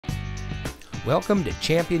Welcome to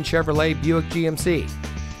Champion Chevrolet Buick GMC.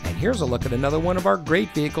 And here's a look at another one of our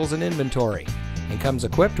great vehicles in inventory. And comes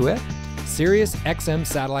equipped with Sirius XM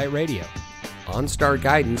satellite radio, OnStar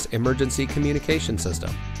guidance emergency communication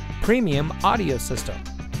system, premium audio system,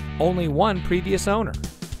 only one previous owner,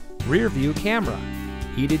 rear view camera,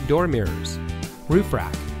 heated door mirrors, roof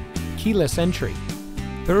rack, keyless entry,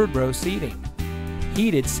 third row seating,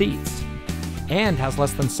 heated seats, and has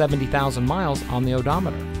less than 70,000 miles on the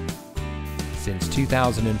odometer. Since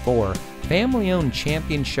 2004, family-owned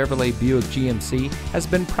Champion Chevrolet Buick GMC has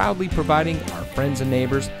been proudly providing our friends and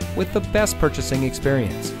neighbors with the best purchasing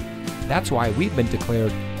experience. That's why we've been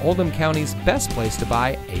declared Oldham County's best place to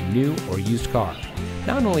buy a new or used car.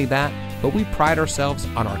 Not only that, but we pride ourselves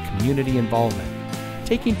on our community involvement.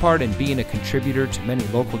 Taking part in being a contributor to many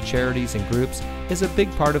local charities and groups is a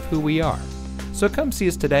big part of who we are. So come see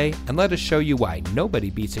us today and let us show you why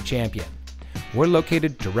nobody beats a champion. We're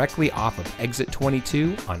located directly off of Exit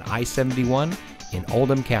 22 on I-71 in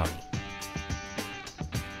Oldham County.